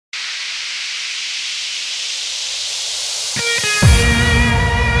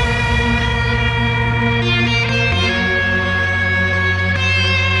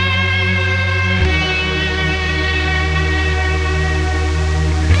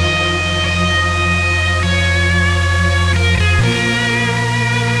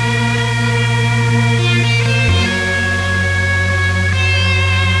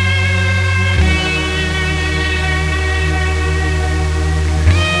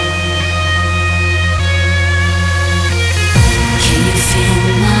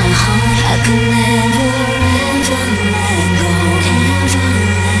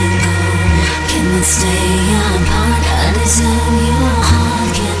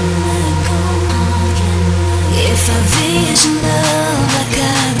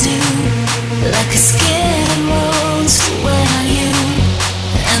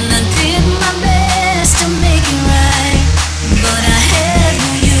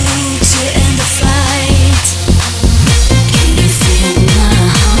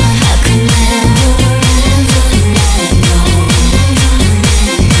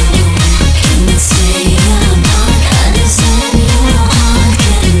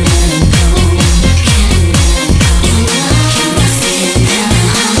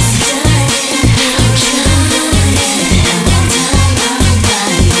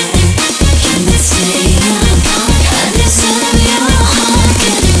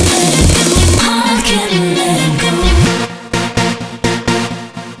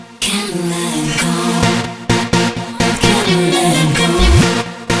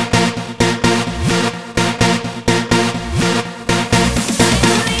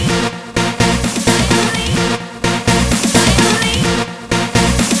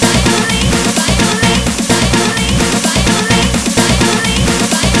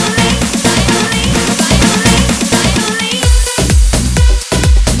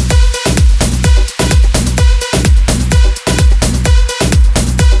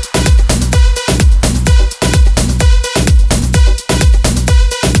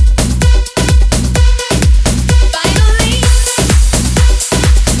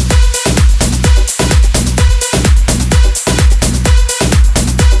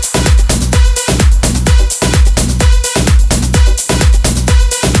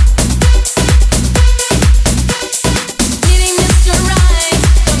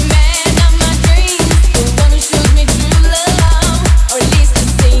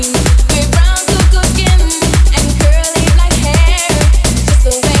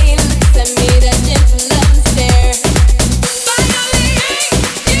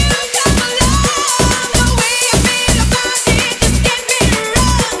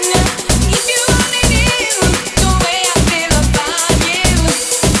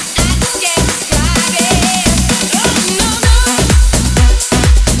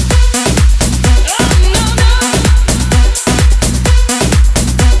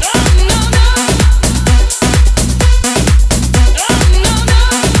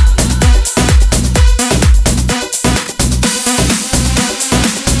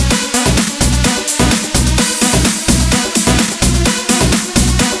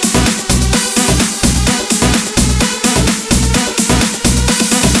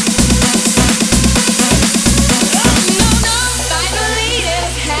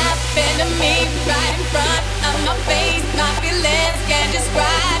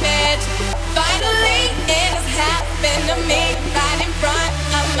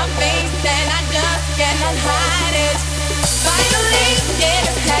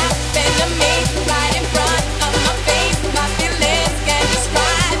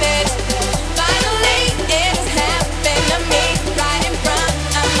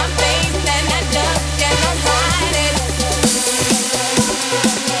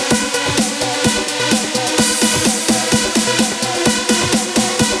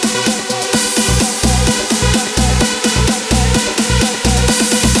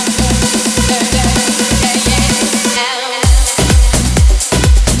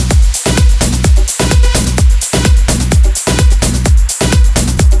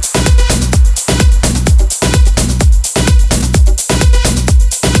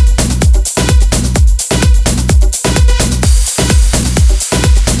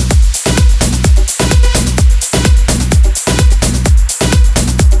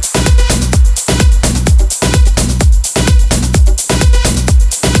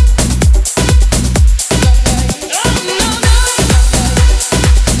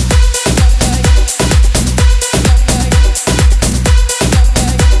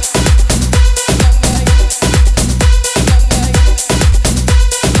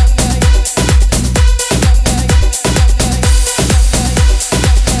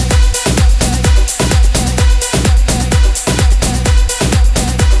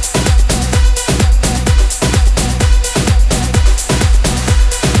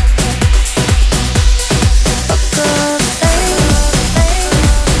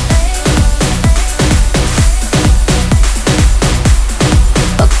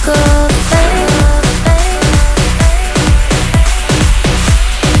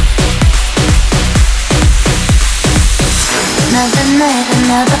Another night,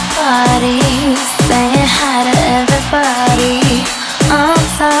 another party, saying hi to everybody.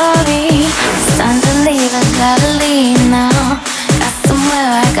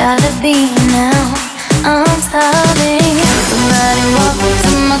 be now. I'm starving. Somebody walk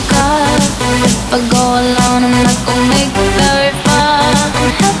to my car. If I go alone, I'm not gonna make it very far. I'm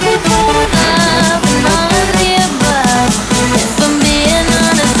happy for the love and all of the above. If I'm being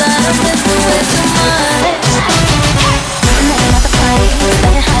honest, I don't miss the way too much. I'm letting out the party,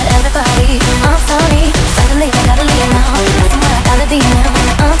 saying hi to everybody. I'm sorry, suddenly I gotta leave now. Somewhere I gotta be now.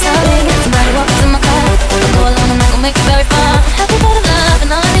 I'm sorry. Somebody walk to my car. If I go alone, I'm not gonna make it very far. I'm happy for the love and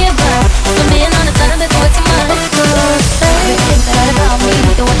all of the above. If I'm being honest, I don't miss the way too much. Everything that about me,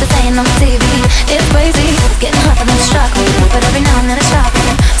 and what they're saying on TV, it's crazy. It's getting hard for them to shock me, but every now and then it's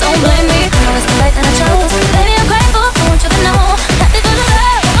shocking. Don't blame me, I know it's the life that I chose. Baby, I'm grateful, I want you to know. Happy for the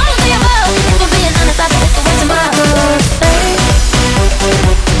love, all of the above. If I'm being honest, I don't miss the way too much.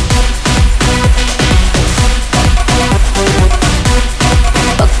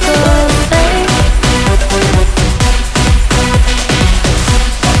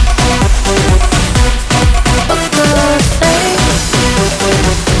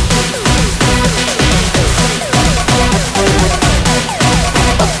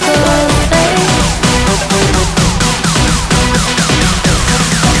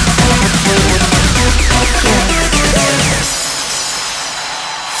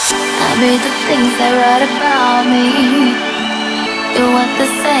 Read the things they write about me, do what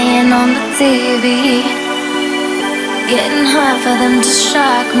they're saying on the TV. Getting hard for them to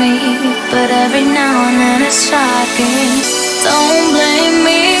shock me, but every now and then it's shocking. Don't blame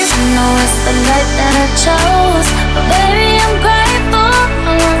me, I know it's the life that I chose, but baby I'm grateful,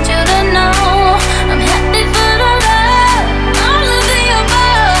 I want you to know. I'm happy for the love, all of the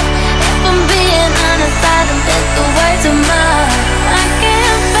above. If I'm being honest, I don't think the way too much. I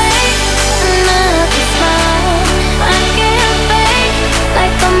can't fake another smile, I can't fake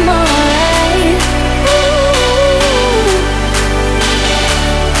like I'm alright.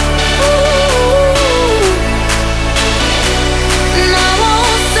 And I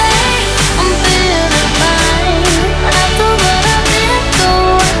won't say I'm feeling fine. I have to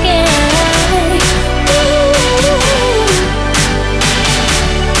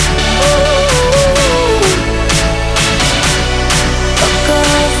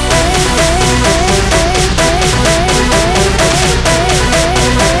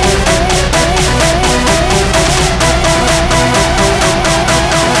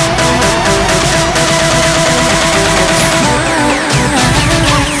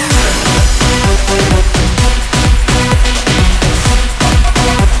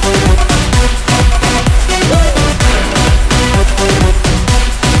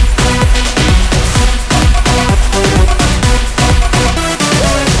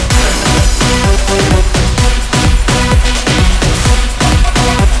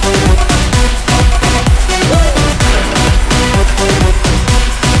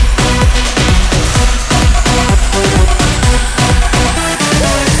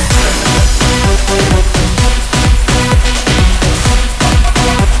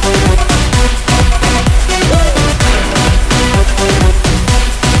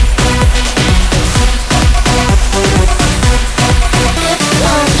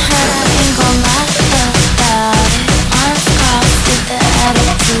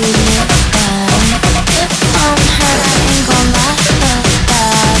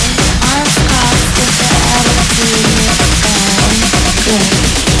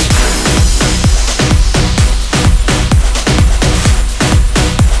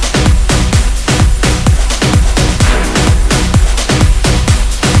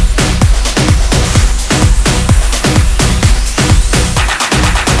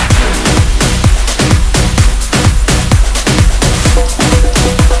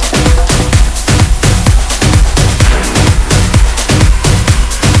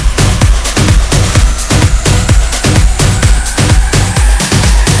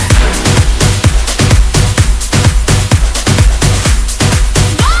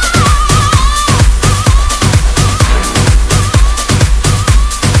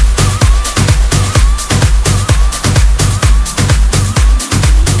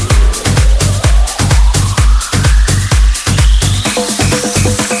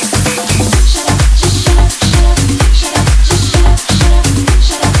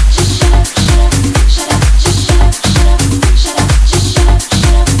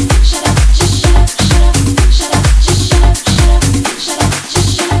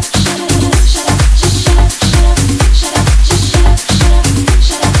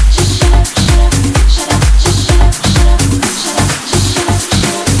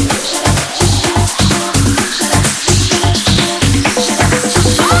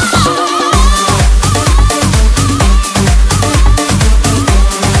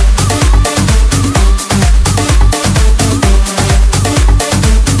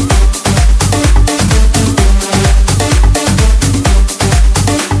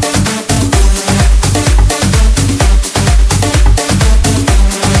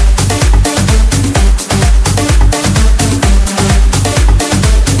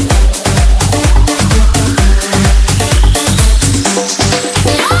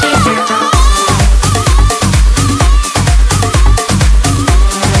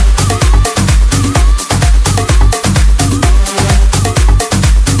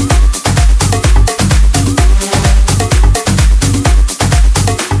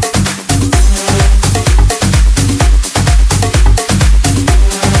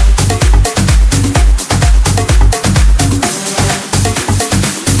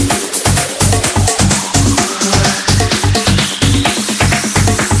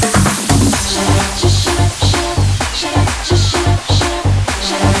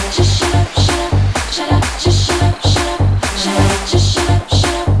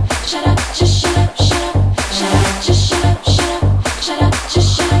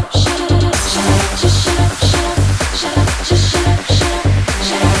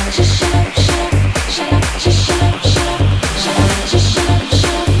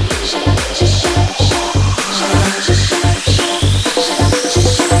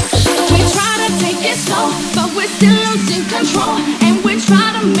still losing control, and we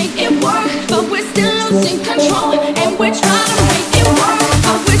try to make it work, but we're still losing control, and we try to make it work,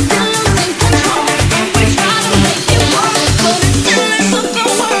 but we're still losing control, and we try to make it work, but it still ends up the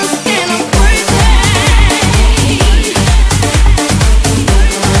worst, and I'm crazy.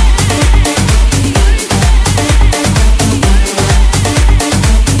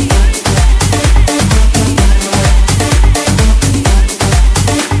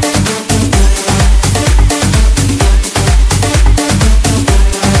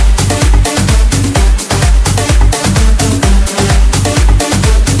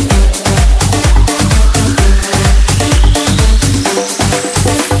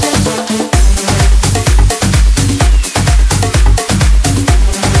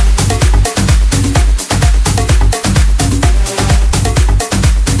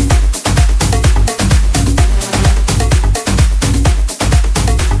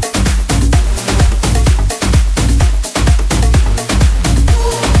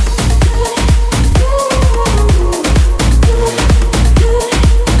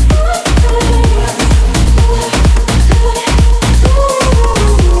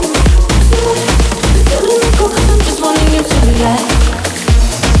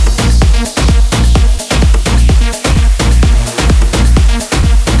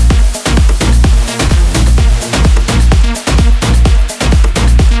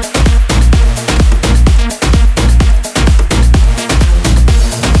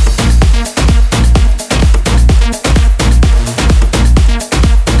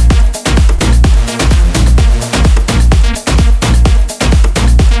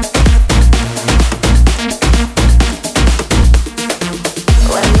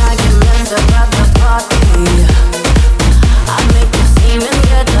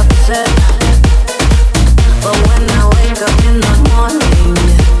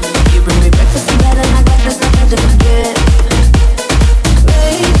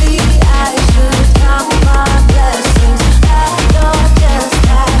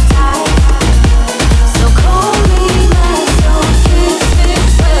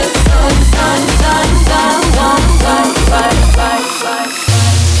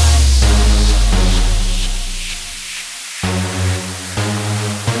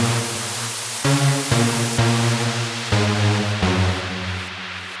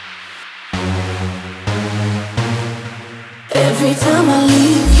 Every time I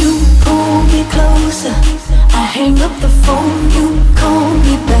leave, you pull me closer. I hang up the phone, you call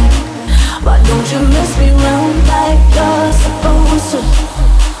me back. Why don't you mess me round like you're supposed to?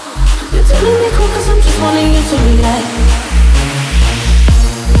 You're telling me cool cause I'm just wanting you to relax.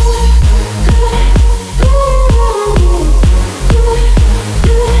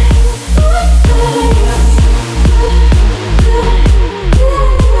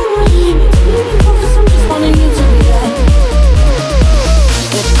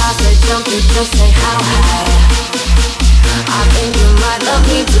 Just say how high. I think you might love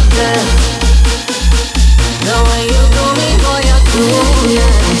me to death. The way you do me, boy, you're too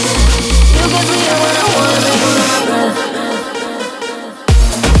nice. You get me up when I wanna be under my breath.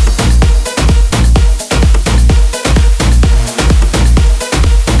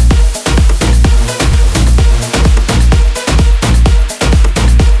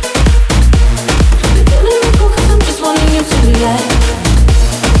 You're telling me cool cause I'm just wanting you to relax.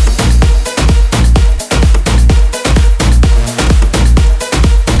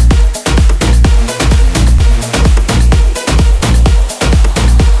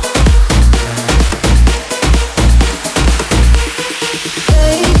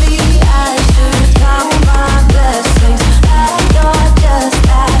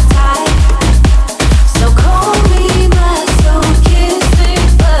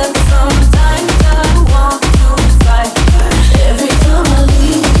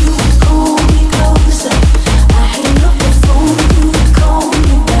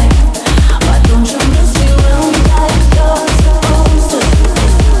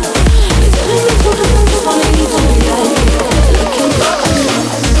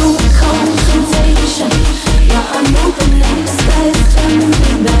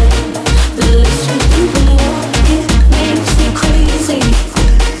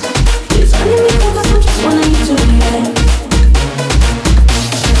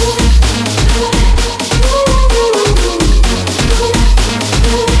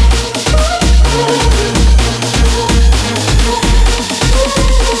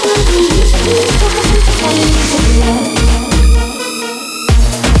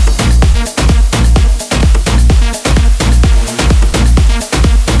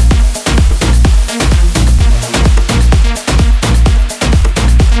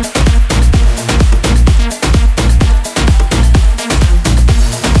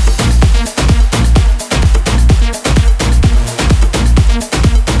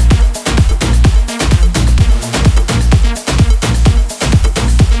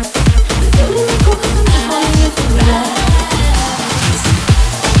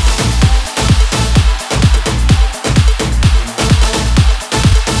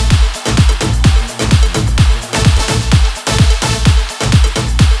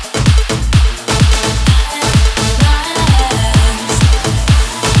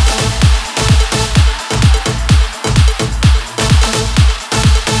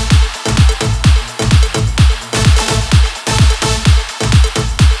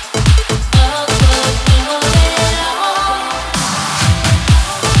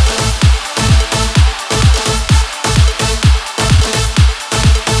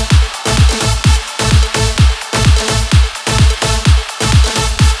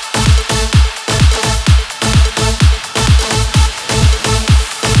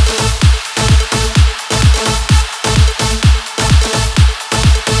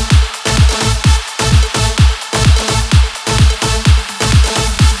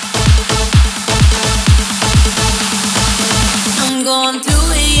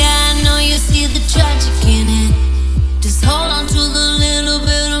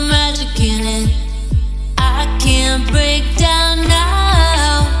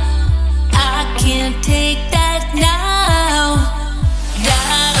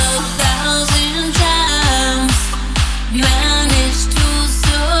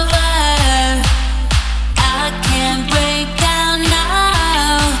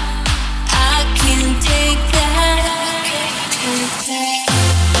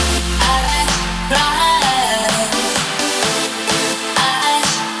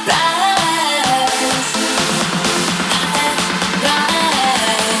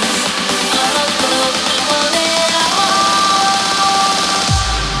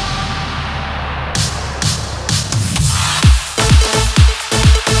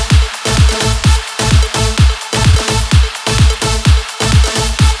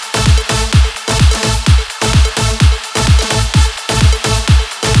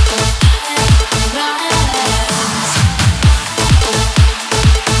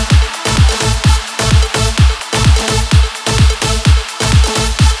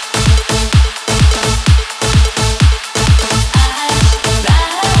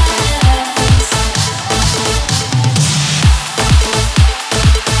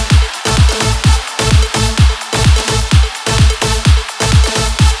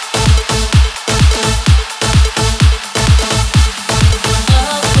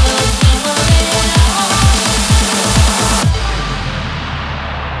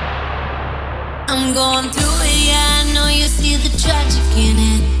 I'm going through it, yeah, I know you see the tragic in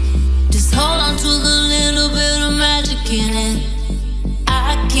it. Just hold on to the little bit of magic in it.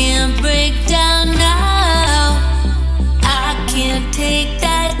 I can't break down now. I can't take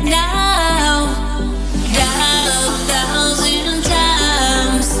that now. Died 1,000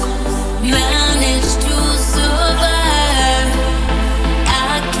 times, managed to survive.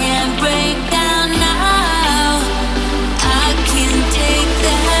 I can't break down now. I can't take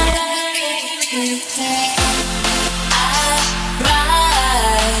that. I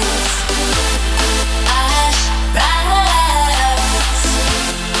rise, I rise,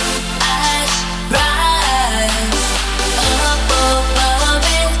 I rise. Up above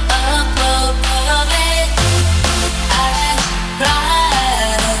it, up above it. I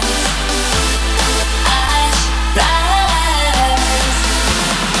rise, I rise,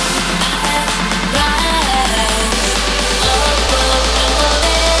 I rise. Up above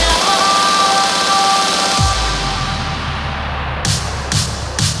it all.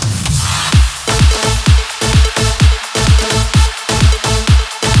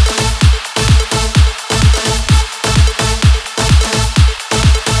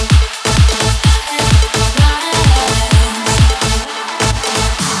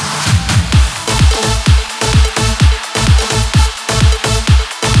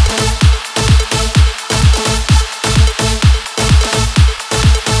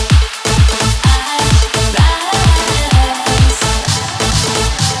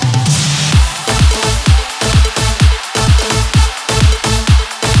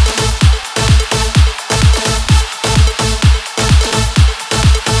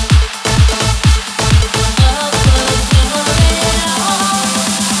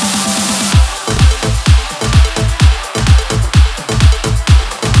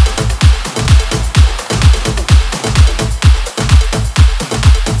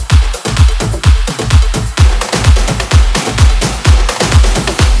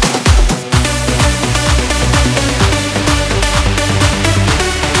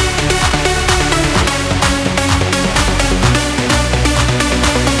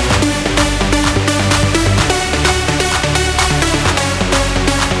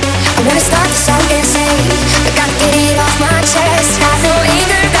 I wanna start the song and say I gotta get it off my chest. Got no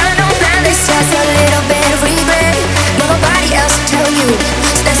anger, got no malice, just a little bit of regret. Nobody else will tell you,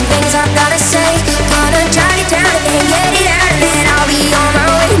 so there's some things I've gotta say. Gonna jot it down and get it out, and then I'll be on my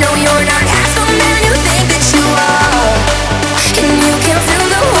way. No, you're not half the man you think that you are, and you can feel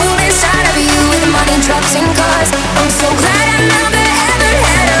the hole inside of you with money, drugs, and cars. I'm so glad I never ever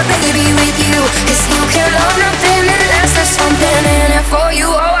had a baby with you, 'cause you can love nothing unless there's something in it for you.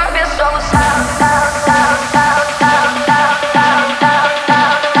 Oh, I've been so sad.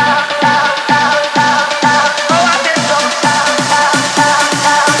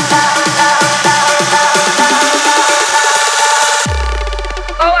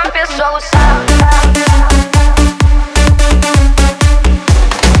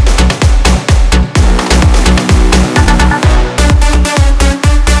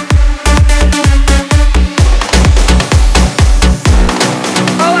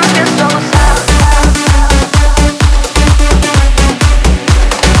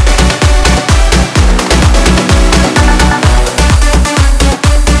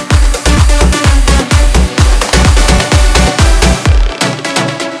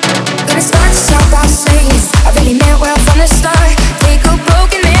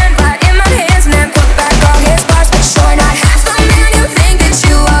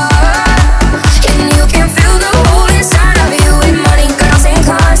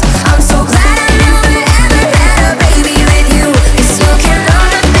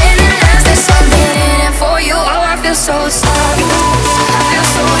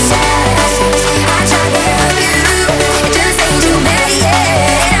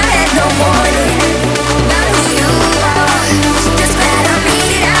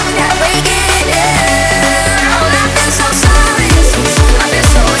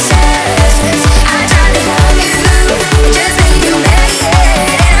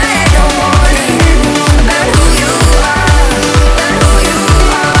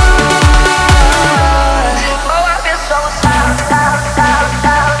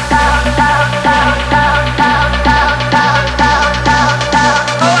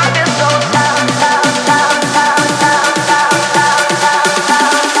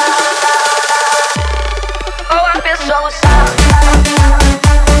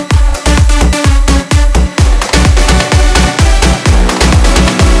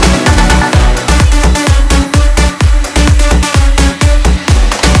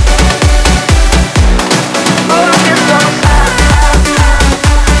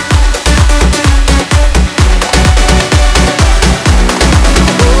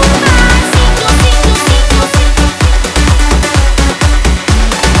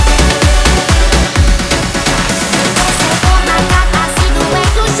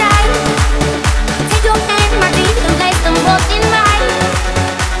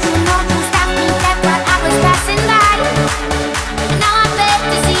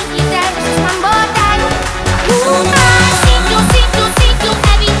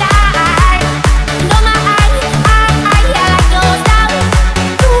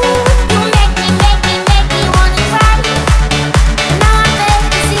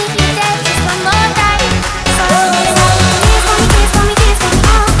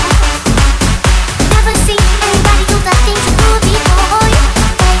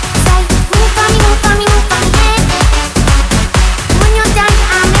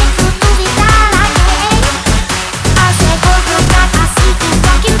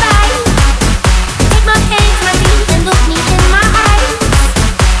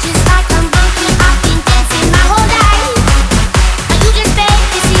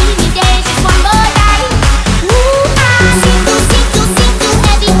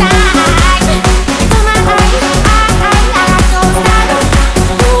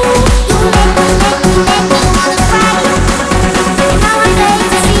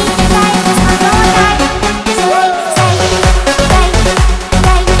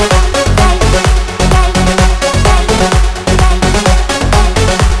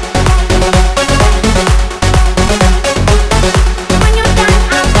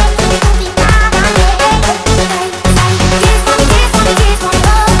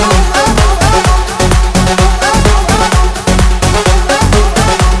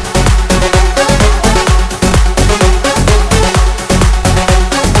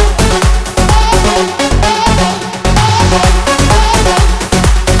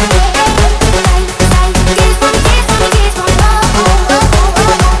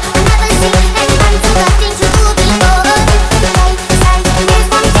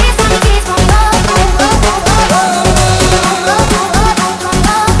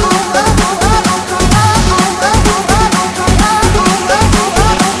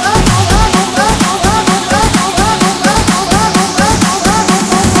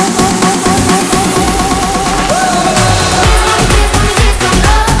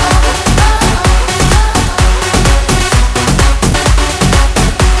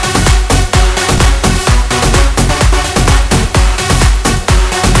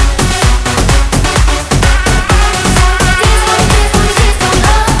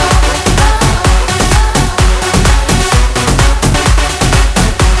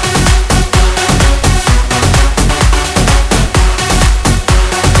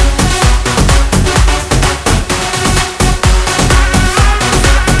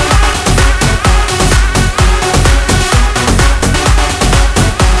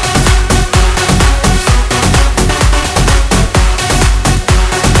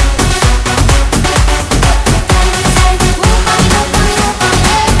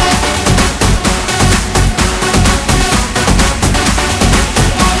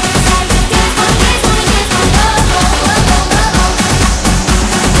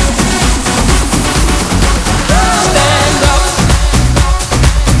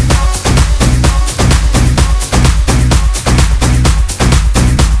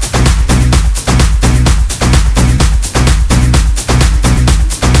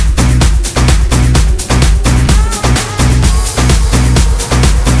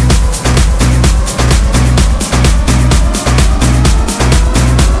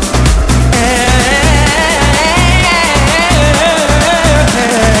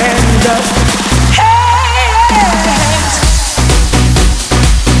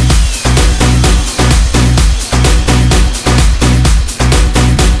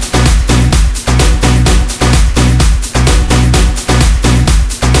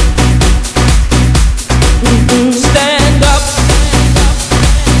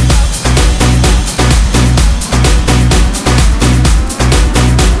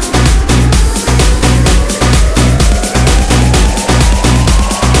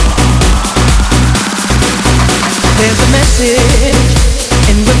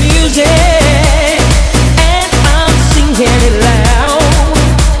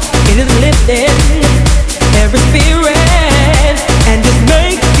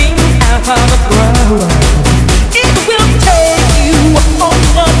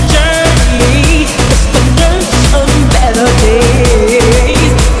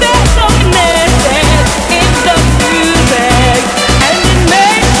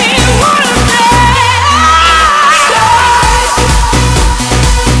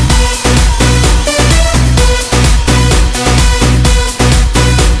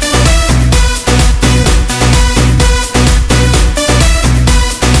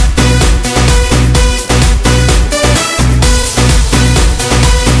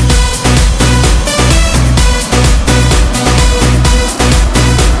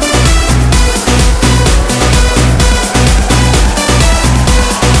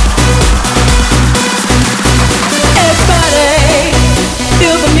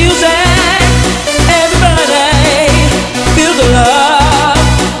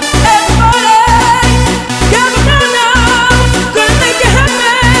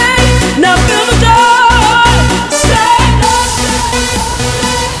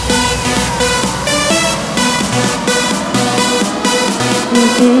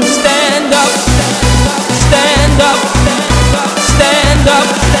 Stand up, stand up, stand up,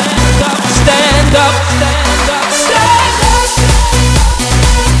 stand up, stand up, stand up.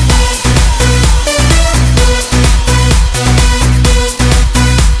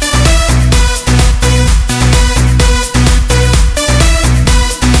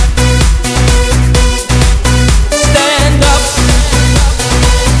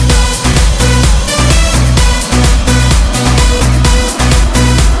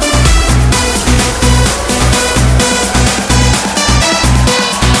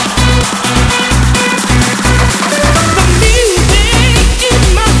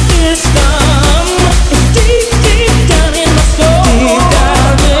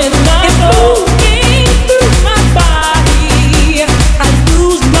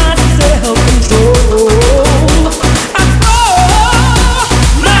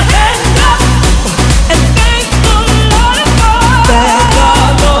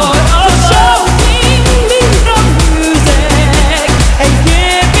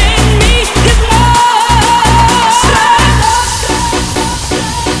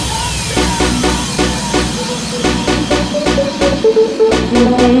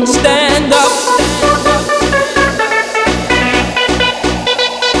 Stand up.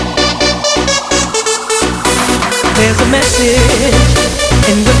 There's a message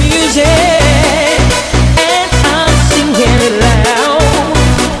in the music, and I'm singing it loud.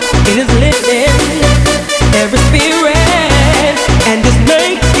 It is lifting every spirit and is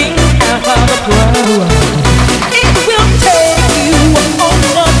making our heart grow. It will take you on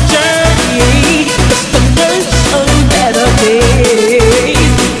a journey just to learn some better days.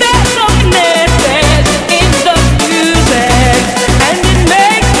 There's a message in the music, and it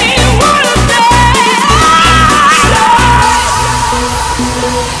makes me wanna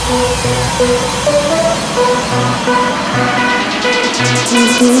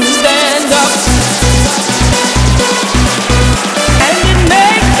stand up.